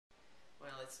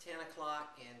it's 10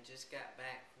 o'clock and just got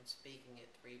back from speaking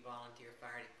at 3 volunteer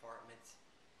fire departments.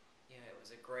 It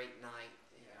was a great night.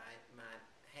 My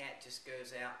hat just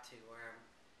goes out to our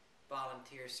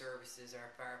volunteer services,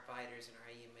 our firefighters and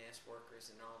our EMS workers,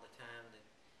 and all the time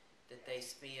that they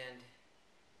spend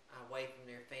away from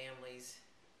their families,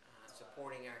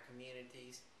 supporting our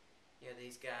communities.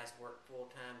 These guys work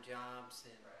full-time jobs,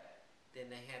 and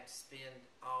then they have to spend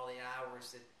all the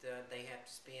hours that they have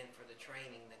to spend for the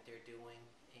training that they're doing,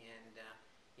 and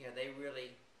they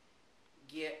really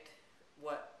get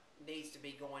what needs to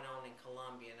be going on in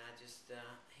Columbia, and I just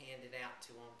hand it out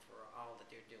to them for all that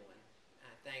they're doing.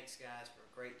 Thanks, guys, for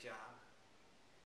a great job.